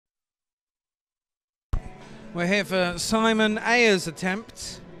We're here for Simon Ayer's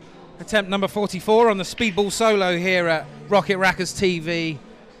attempt number 44 on the speedball solo here at Rocket Rackers TV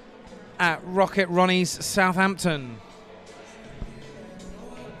at Rocket Ronnie's Southampton.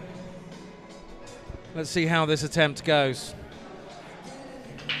 Let's see how this attempt goes.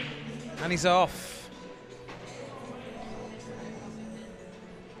 And he's off.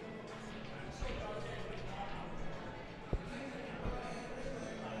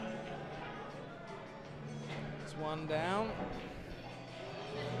 It's one down.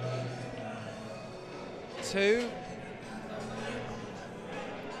 Two.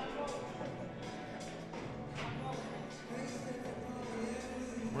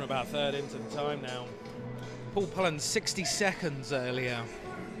 We're about a third into the time now. Paul Pullen 60 seconds earlier.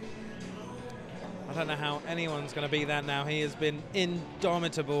 I don't know how anyone's going to beat that now. He has been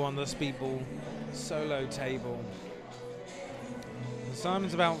indomitable on the speedball solo table. And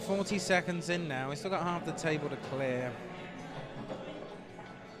Simon's about 40 seconds in now. He's still got half the table to clear.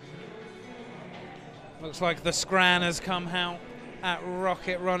 Looks like the Scran has come out at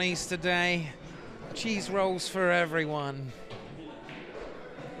Rocket Ronnie's today. Cheese rolls for everyone.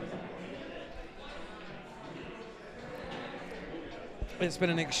 It's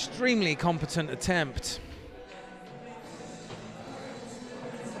been an extremely competent attempt.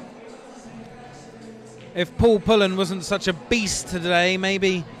 If Paul Pullen wasn't such a beast today,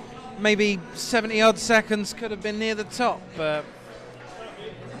 maybe 70 odd seconds could have been near the top, but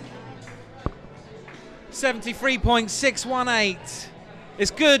 73.618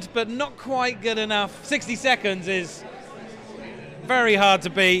 is good, but not quite good enough. 60 seconds is very hard to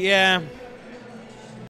beat, yeah.